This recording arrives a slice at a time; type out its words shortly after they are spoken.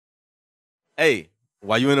Hey,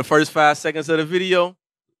 while you're in the first 5 seconds of the video,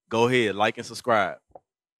 go ahead, like and subscribe.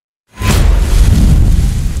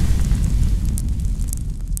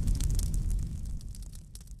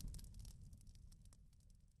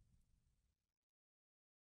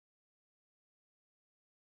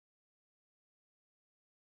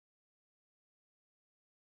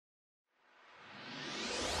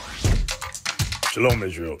 Shalom,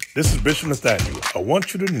 Israel. This is Bishop Nathaniel. I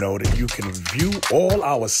want you to know that you can view all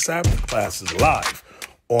our Sabbath classes live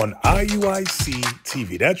on IUIC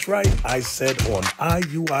TV. That's right, I said on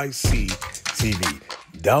IUIC TV.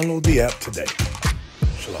 Download the app today.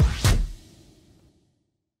 Shalom.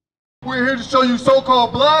 We're here to show you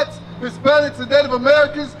so-called blacks, Hispanics, and Native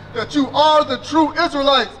Americans that you are the true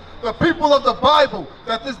Israelites, the people of the Bible,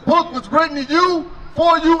 that this book was written to you,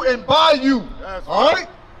 for you, and by you. All right?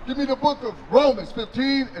 Give me the book of Romans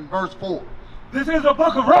 15 and verse 4. This is the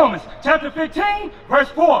book of Romans, chapter 15, verse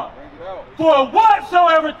 4. For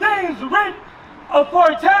whatsoever things written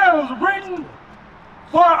aforetime written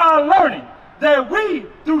for our learning, that we,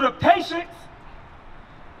 through the patience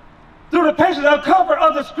and comfort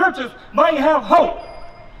of the scriptures, might have hope.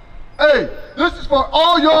 Hey, this is for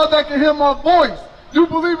all y'all that can hear my voice. You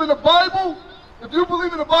believe in the Bible? If you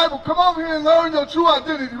believe in the Bible, come over here and learn your true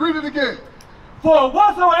identity. Read it again. For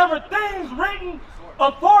whatsoever things written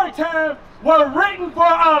aforetime were written for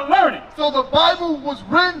our learning. So the Bible was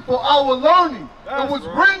written for our learning. It was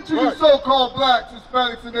written to you so-called blacks,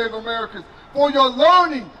 Hispanics, and Native Americans for your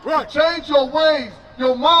learning, to change your ways,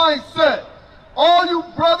 your mindset. All you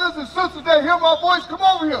brothers and sisters that hear my voice, come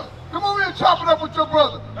over here. Come over here and chop it up with your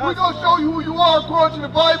brother. We're going to show you who you are according to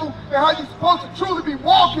the Bible and how you're supposed to truly be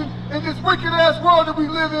walking in this wicked-ass world that we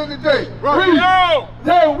live in today.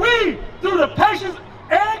 That we, through the patience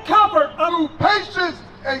and comfort of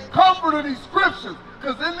these scriptures,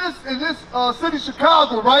 because in this city,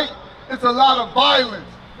 Chicago, right, it's a lot of violence.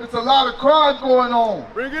 It's a lot of crime going on.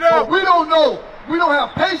 Bring it up. But we don't know. We don't have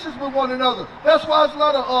patience with one another. That's why there's a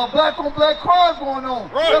lot of black-on-black crime going on.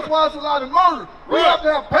 That's why there's a lot of murder. We have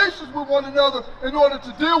to have patience with one another in order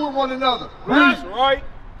to deal with one another. That's right.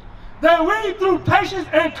 That we, through patience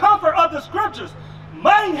and comfort of the scriptures,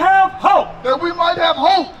 might have hope. That we might have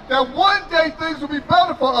hope that one day things will be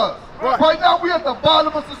better for us. Right now, we're at the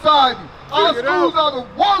bottom of society. Our schools are the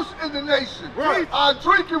worst in the nation. Our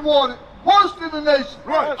drinking water, worst in the nation.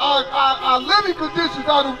 Our living conditions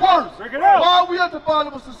are the worst. Why are we at the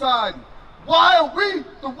bottom of society? Why are we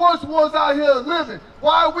the worst ones out here living?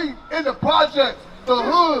 Why are we in the projects, the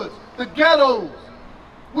hoods, the ghettos?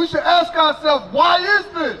 We should ask ourselves, why is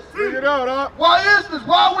this? Figure it out, huh? Why is this?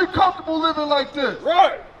 Why are we comfortable living like this?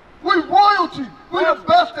 We royalty. We're the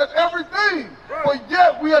best at everything. But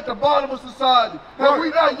yet we at the bottom of society. Have we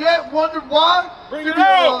not yet wondered why? Bring it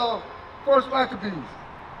out. First Maccabees.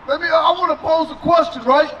 I want to pose a question,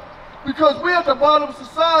 right? Because we at the bottom of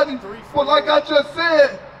society, but like I just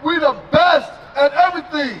said, we the best at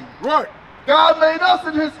everything. God made us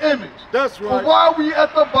in his image. That's right. But why are we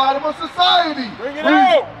at the bottom of society? Bring it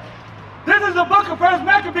out. This is the book of First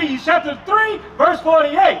Maccabees, chapter 3, verse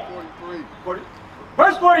 48.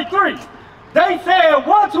 Verse 43. They said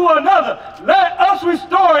one to another, let us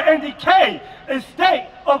restore and decay the state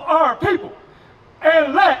of our people,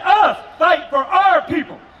 and let us fight for our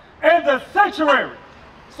people and the sanctuary.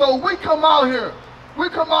 So we come out here. We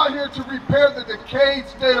come out here to repair the decayed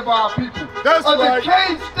state of our people. That's right. A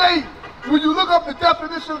decayed state, when you look up the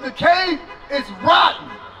definition of decay, it's rotten,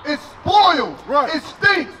 it's spoiled, it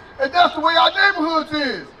stinks, and that's the way our neighborhoods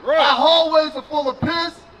is. Our hallways are full of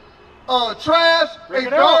piss, trash, and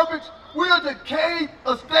garbage. We are decayed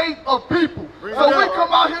a state of people. So we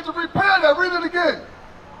come out here to repair that. Read it again.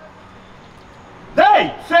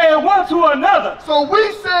 They said one to another. So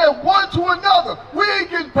we said one to another. We ain't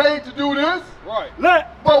getting paid to do this.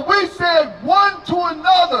 But we said one to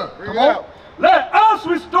another. Come on. Let us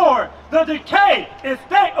restore the decay and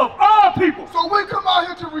state of our people. So we come out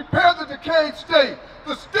here to repair the decayed state.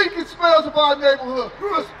 The stinking smells of our neighborhood,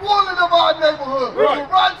 the spoiling of our neighborhood, the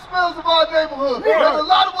rotten smells of our neighborhood. And a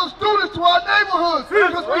lot of us do this to our neighborhoods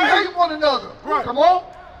because we hate one another. Come on.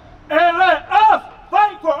 And let us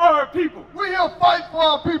fight for our people. We here fight for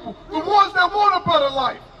our people, the ones that want a better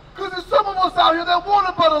life. Because there's some of us out here that want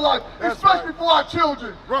a better life, especially for our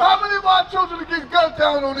children. How many of our children are getting gunned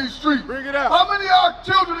down on these streets? Bring it out. How many of our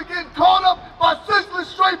children are getting caught up by senseless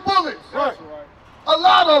straight bullets? A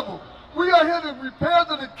lot of them. We are here to repair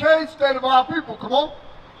the decayed state of our people. Come on.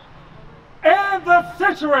 And the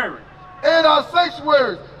sanctuary. And our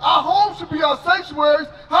sanctuaries. Our homes should be our sanctuaries.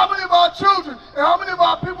 How many of our children and how many of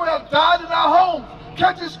our people have died in our homes,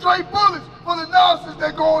 catching straight bullets for the nonsense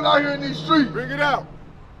that going out here in these streets? Bring it out.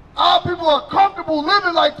 Our people are comfortable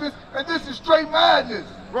living like this, and this is straight madness.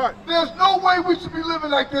 Right. There's no way we should be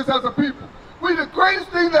living like this as a people. We the greatest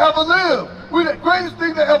thing to ever live. We the greatest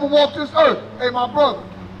thing to ever walk this earth. Hey, my brother,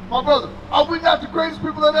 are we not the greatest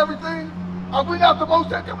people at everything? Are we not the most?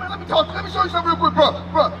 Come here, let me show you something real quick,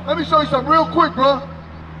 bro. Let me show you something real quick, bro.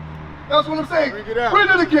 That's what I'm saying. Bring it out. Read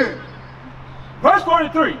it again. Verse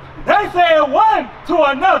 43, they said one to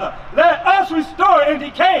another, let us restore and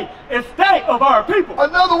decay a state of our people.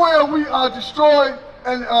 Another way we are destroyed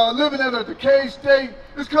and living at a decayed state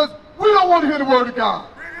is because we don't want to hear the word of God.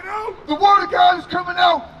 The word of God is coming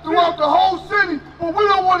out throughout the whole city, but we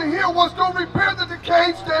don't want to hear what's going to repair the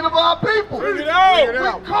decayed state of our people. Bring it out.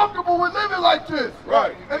 We're comfortable with living like this.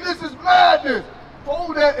 Right. And this is madness.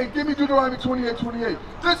 Hold that and give me Deuteronomy 28:28.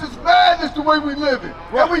 This is madness the way we live it.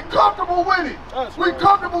 Right. And we comfortable with it. That's We right.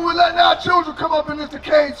 comfortable with letting our children come up in this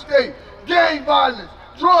decayed state. Gang violence,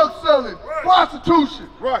 drug selling, prostitution.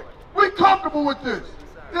 Right. We comfortable with this.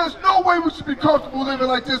 There's no way we should be comfortable living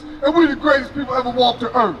like this, and we're the greatest people ever walked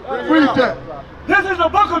the earth. Read that. This is the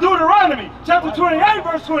book of Deuteronomy, chapter 28,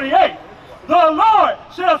 verse 28. The Lord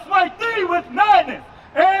shall smite thee with madness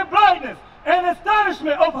and blindness and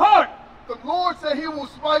astonishment of heart. The Lord said he will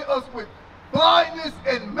smite us with blindness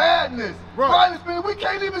and madness. Right. Blindness meaning we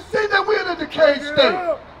can't even see that we're in a decayed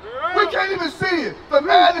state. We can't even see it. The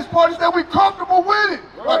madness part is that we're comfortable with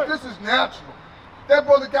it. Like this is natural. That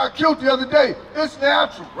brother got killed the other day. It's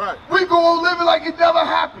natural. Right. We go on living like it never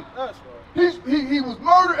happened. That's right. He was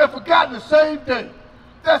murdered and forgotten the same day.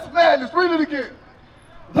 That's madness. Read it again.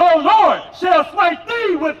 The Lord shall smite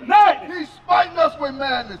thee with madness. He's fighting us with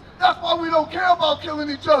madness. That's why we don't care about killing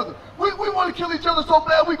each other. We want to kill each other so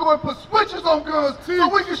bad we go and put switches on guns so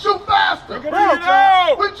we can shoot faster. Bring it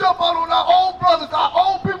out. We jump out on our own brothers, our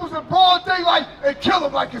own peoples in broad daylight and kill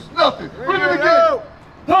them like it's nothing. Read it again.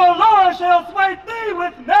 The Lord shall smite thee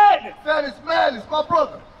with madness. That is madness. My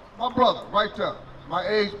brother, right there. My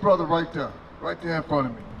aged brother right there in front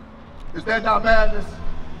of me. Is that not madness?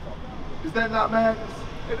 Is that not madness?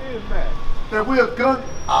 It is mad. That we have gunned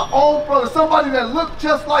our own brother, somebody that looked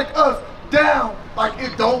just like us, down like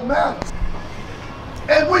it don't matter.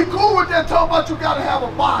 And we cool with that talking about you gotta have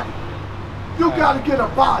a body. You gotta get a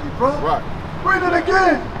body, bro. Right. Read it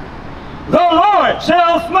again. The Lord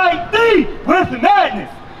shall smite thee with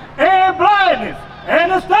madness and blindness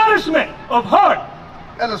and astonishment of heart.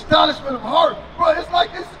 An astonishment of heart. Bro, it's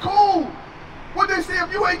like, it's cool. What they say,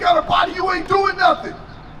 if you ain't got a body, you ain't doing nothing.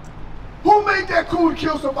 Who made that cool to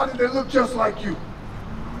kill somebody that looked just like you?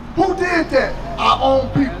 Who did that? Our own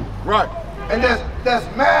people. Right. And that's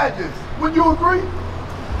madness. Would you agree?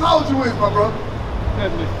 How old you is, my brother?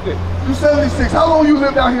 76. You 76. How long you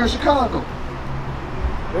lived out here in Chicago?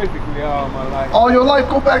 Basically all my life. All your life?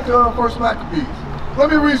 Go back to First Maccabees.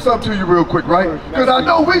 Let me read something to you real quick, right? Because I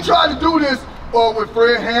know we tried to do this with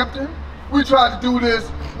Fred Hampton. We tried to do this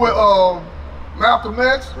with Malcolm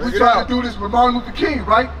X. We tried to do this with Martin Luther King,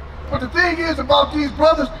 right? But the thing is about these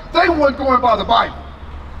brothers, they weren't going by the Bible.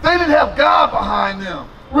 They didn't have God behind them.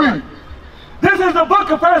 Read. This is the book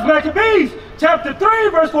of First Maccabees, chapter 3,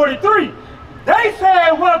 verse 43. They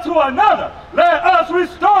said one to another, let us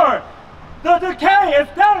restore the decay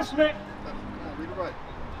establishment.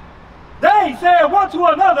 They said one to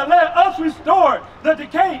another, let us restore the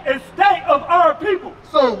decay estate of our people.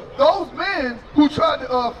 So those men who tried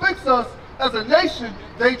to fix us as a nation,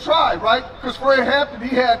 they tried, right? Because Fred Hampton,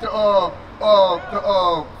 he had the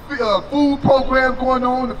food program going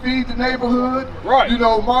on to feed the neighborhood. Right. You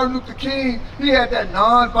know, Martin Luther King, he had that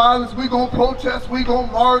non-violence. We gonna protest, we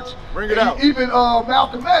gonna march. Bring it out. Even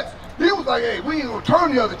Malcolm X, he was like, hey, we ain't gonna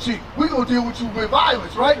turn the other cheek. We gonna deal with you with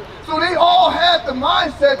violence, right? So they all had the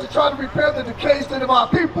mindset to try to repair the decayed state of our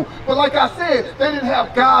people. But like I said, they didn't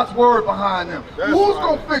have God's word behind them. Who's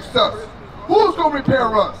gonna fix us? Who's gonna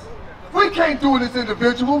repair us? We can't do it as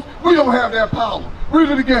individuals. We don't have that power. Read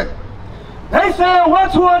it again. They said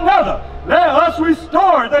one to another, let us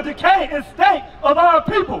restore the decay estate of our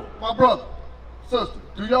people. My brother, sister,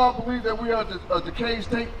 do y'all believe that we are a decayed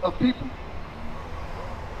state of people?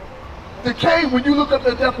 Decay, when you look up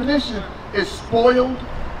the definition, is spoiled,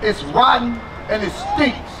 it's rotten, and it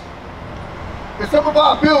stinks. In some of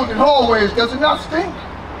our building hallways, does it not stink?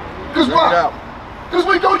 Because why? Because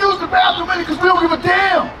we don't use the bathroom in it because we don't give a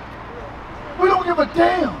damn. We don't give a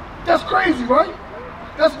damn. That's crazy, right?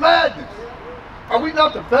 That's madness. Are we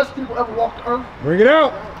not the best people ever walk the earth? Bring it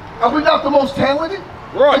out. Are we not the most talented?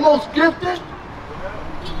 Right. The most gifted?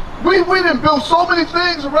 We done built so many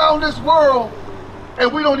things around this world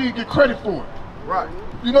and we don't even get credit for it. Right.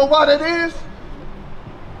 You know why that is?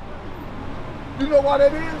 You know why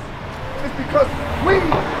that is? It's because we,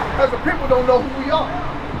 as a people, don't know who we are.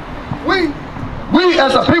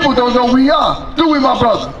 as a people don't know who we are. Do we, my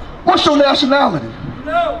brother? What's your nationality?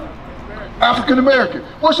 No. African American.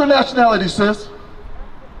 What's your nationality, sis?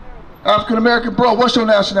 African American, bro. What's your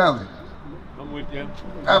nationality? I'm with you.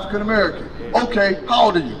 African American. Okay, how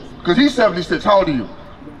old are you? Because he's 76. How old are you?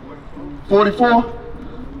 44?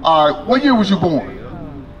 All right, what year was you born?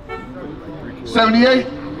 78?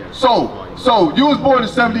 So you was born in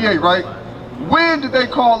 78, right? When did they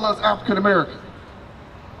call us African American?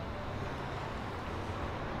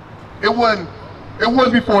 It wasn't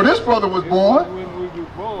before this brother was born. When you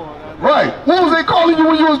born. Right. What was they calling you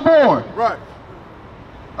when you was born? Right.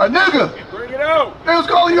 A nigga. Bring it out. They was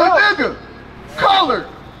calling you a nigga. Colored,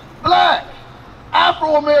 black,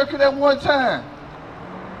 Afro-American at one time.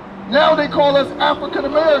 Now they call us African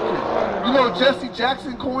American. You know Jesse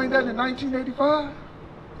Jackson coined that in 1985?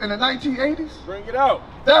 In the 1980s? Bring it out.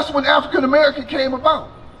 That's when African American came about.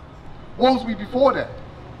 What was we before that?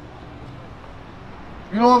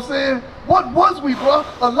 You know what I'm saying? What was we, bro?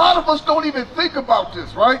 A lot of us don't even think about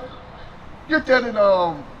this, right? Get that in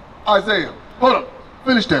Isaiah. Hold up.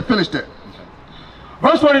 Finish that.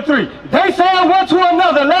 Verse 23. They say one to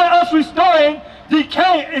another, let us restore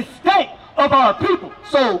decaying state of our people.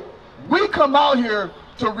 So we come out here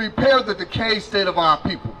to repair the decayed state of our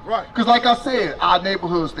people. Right. Because like I said, our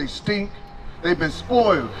neighborhoods, they stink. They've been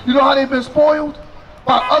spoiled. You know how they've been spoiled?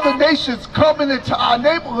 By other nations coming into our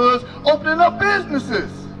neighborhoods, opening up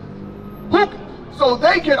businesses. So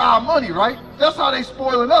they get our money, right? That's how they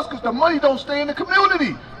spoiling us, because the money don't stay in the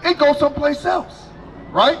community. It goes someplace else,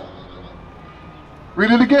 right?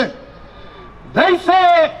 Read it again. They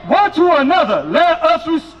said one to another, let us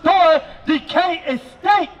restore decaying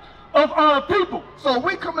state of our people. So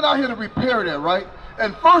we coming out here to repair that, right?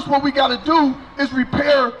 And first what we got to do is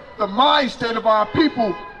repair the mind state of our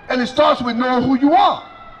people, and it starts with knowing who you are.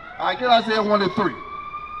 All right, get Isaiah 1 and 3.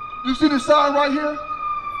 You see this sign right here?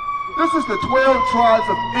 This is the 12 tribes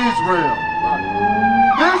of Israel.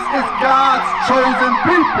 This is God's chosen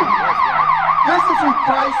people. This is who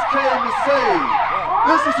Christ came to save.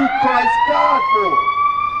 This is who Christ died for.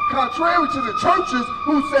 Contrary to the churches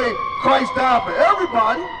who say Christ died for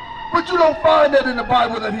everybody, but you don't find that in the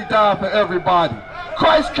Bible that he died for everybody.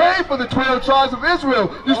 Christ came for the 12 tribes of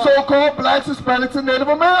Israel, you so-called blacks, Hispanics, and Native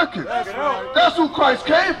Americans. That's who Christ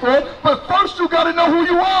came for, but first you got to know who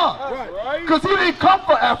you are. Because he didn't come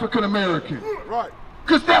for African American.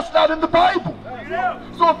 Because that's not in the Bible.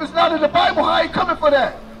 So if it's not in the Bible, how are you coming for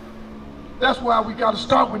that? That's why we got to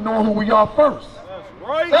start with knowing who we are first.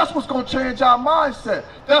 That's what's going to change our mindset.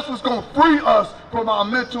 That's what's going to free us from our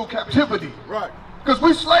mental captivity. Because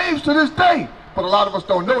we slaves to this day. But a lot of us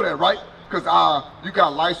don't know that, right? Because you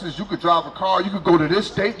got license, you could drive a car, you could go to this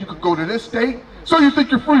state, you could go to this state. So you think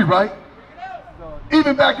you're free, right?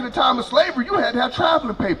 Even back in the time of slavery, you had to have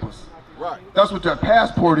traveling papers. That's what your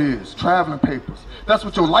passport is, traveling papers. That's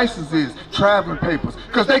what your license is, traveling papers.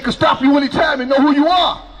 Because they could stop you anytime and know who you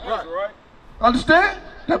are. Understand?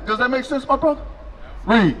 Does that make sense, my brother?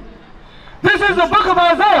 Read. This is the book of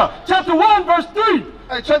Isaiah, chapter 1, verse 3.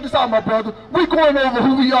 Hey, check this out, my brother. We're going over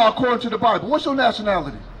who we are according to the Bible. What's your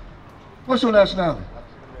nationality? What's your nationality?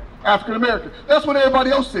 African American. That's what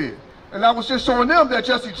everybody else said. And I was just showing them that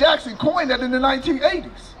Jesse Jackson coined that in the 1980s.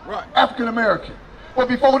 African American. But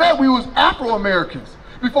before that, we was Afro Americans.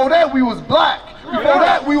 Before that, we was black. Before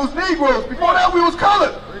that, we was Negroes. Before that, we was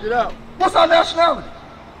colored. Bring it out. What's our nationality?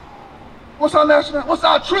 What's our nationality? What's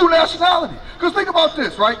our true nationality? Because think about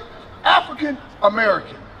this, right? African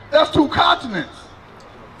American. That's 2 continents.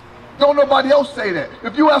 Don't nobody else say that.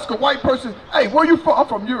 If you ask a white person, hey, where you from? I'm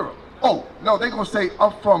from Europe. Oh, no, they're going to say,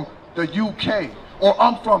 I'm from the UK. Or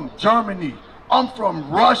I'm from Germany. I'm from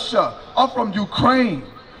Russia. I'm from Ukraine.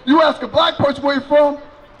 You ask a black person where you from,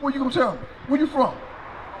 what are you going to tell them? Where you from?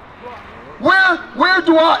 Where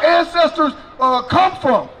do our ancestors come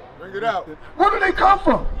from? Bring it out. Where do they come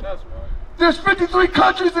from? There's 53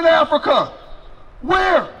 countries in Africa.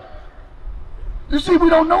 Where? You see, we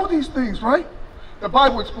don't know these things, right? The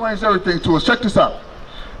Bible explains everything to us. Check this out.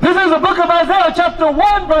 This is the book of Isaiah, chapter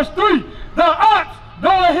 1, verse 3. The ox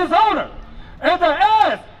knoweth his owner, and the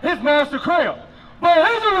ass his master crail. But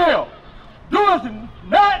Israel doeth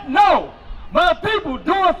not know, my people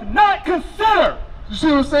doeth not consider. You see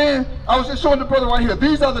what I'm saying? I was just showing the brother right here.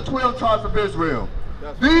 These are the 12 tribes of Israel.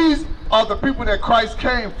 These are the people that Christ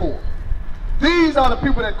came for. These are the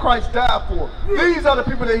people that Christ died for. These are the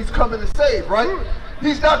people that he's coming to save, right?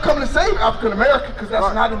 He's not coming to save African American because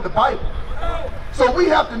that's not in the Bible. So we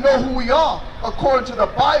have to know who we are according to the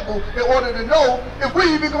Bible in order to know if we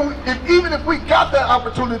even if we got that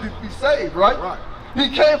opportunity to be saved, right? He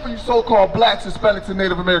came for you so-called blacks, Hispanics, and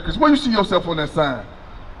Native Americans. Where you see yourself on that sign?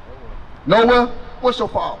 Nowhere? What's your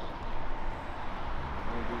father?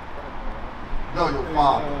 No, your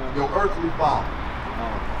father. Your earthly father.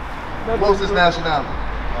 What's his nationality?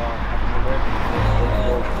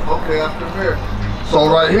 Okay, African American. So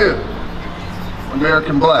right here,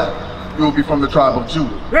 American black. You will be from the tribe of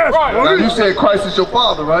Judah. Yes, right. Now you said Christ is your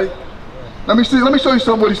father, right? Let me show you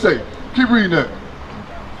something what he say. Keep reading that.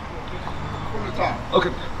 From the top.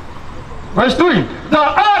 Okay. Verse 3, the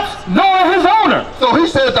ox knoweth his owner. So he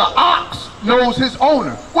said the ox knows his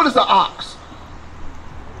owner. What is the ox?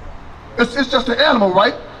 It's just an animal,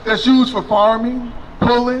 right? That's used for farming,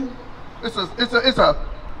 pulling. It's a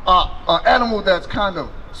animal that's kind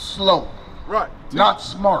of slow. Right. Not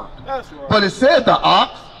smart. That's right. But it said the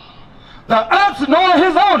ox. The ox knoweth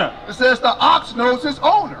his owner. It says the ox knows his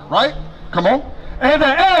owner, right? Come on. And the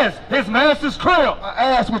ass his master's crib. An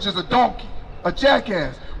ass, which is a donkey. A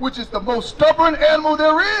jackass, which is the most stubborn animal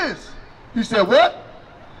there is. He said what?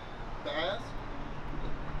 The ass?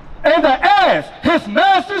 And the ass his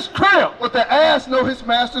master's crib. But the ass know his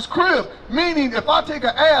master's crib. Meaning, if I take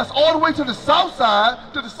an ass all the way to the south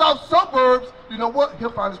side, to the south suburbs, you know what?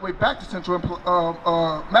 He'll find his way back to Central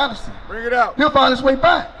Madison. Bring it out. He'll find his way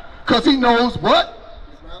back. Because he knows what?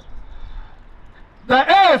 The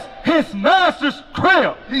ass his master's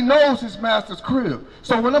crib. He knows his master's crib.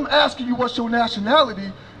 So when I'm asking you what's your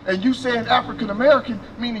nationality, and you saying African American,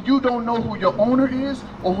 meaning you don't know who your owner is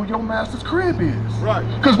or who your master's crib is. Right.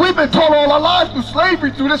 Because we've been taught all our lives through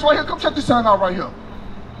slavery, through this right here. Come check this sign out right here.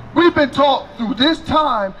 We've been taught through this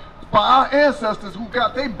time by our ancestors who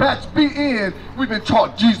got their backs beat in. We've been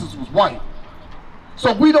taught Jesus was white.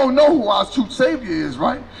 So we don't know who our true savior is,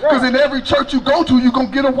 right? Because in every church you go to, you're going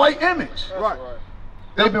to get a white image. Right.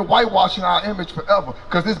 They've been whitewashing our image forever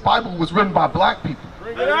because this Bible was written by black people.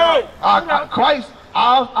 Bring it out. Christ,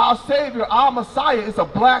 our Savior, our Messiah is a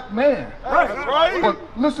black man. That's right. But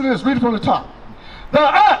listen to this, read it from the top. The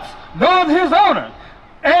ox knoweth his owner,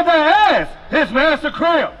 and the ass his master's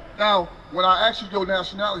crib. Now, when I ask you your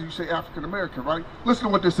nationality, you say African American, right? Listen to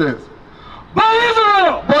what this says.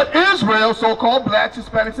 But Israel, so-called blacks,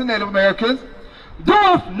 Hispanics, and Native Americans,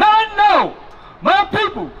 doeth not know, my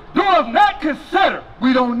people doeth not consider.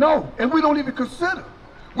 We don't know, and we don't even consider.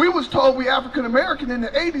 We was told we African American in the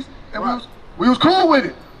 80s, and we was cool with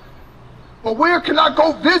it. But where can I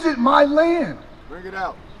go visit my land? Bring it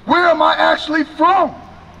out. Where am I actually from?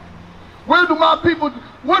 Where do my people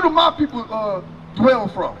dwell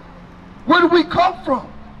from? Where do we come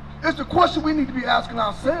from? It's the question we need to be asking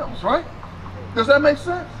ourselves, right? Does that make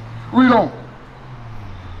sense? Read on.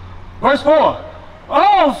 Verse 4,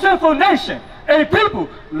 all sinful nation, a people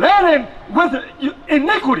laden with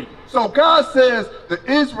iniquity. So God says the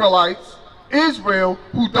Israelites, Israel,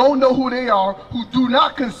 who don't know who they are, who do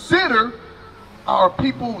not consider our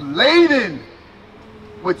people laden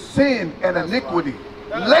with sin and iniquity.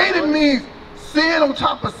 Laden means sin on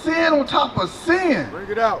top of sin on top of sin.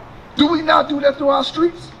 Bring it out. Do we not do that through our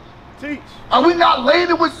streets? Teach. Are we not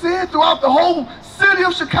laden with sin throughout the whole city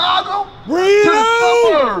of Chicago? Bring to it the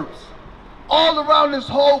out. suburbs, all around this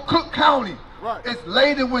whole Cook County. Right. It's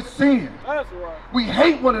laden with sin. That's right. We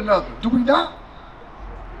hate one another, do we not?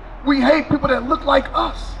 We hate people that look like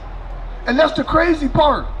us. And that's the crazy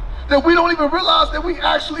part, that we don't even realize that we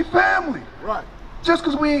actually family. Right. Just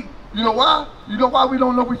because we, you know why? You know why we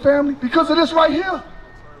don't know we family? Because of this right here.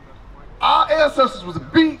 Our ancestors was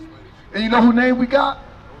beat, and you know who name we got?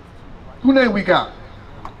 Who name we got?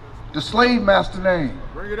 The slave master name.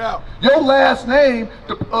 Bring it out. Your last name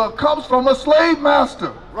comes from a slave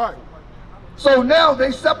master. Right. So now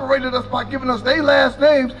they separated us by giving us their last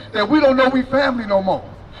names that we don't know we family no more.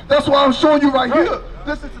 That's why I'm showing you right here.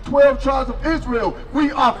 This is the 12 tribes of Israel.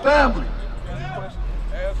 We are family.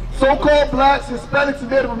 So-called blacks, Hispanics,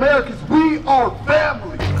 and Native Americans, we are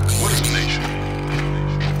family. What is a nation?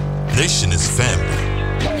 Nation is family.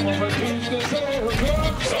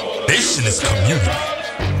 Nation is community.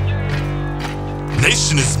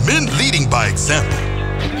 Nation is men leading by example.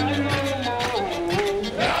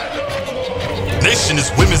 Nation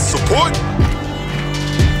is women's support.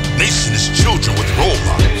 Nation is children with role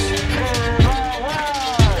models.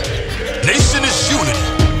 Nation is unity.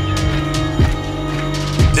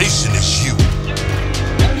 Nation is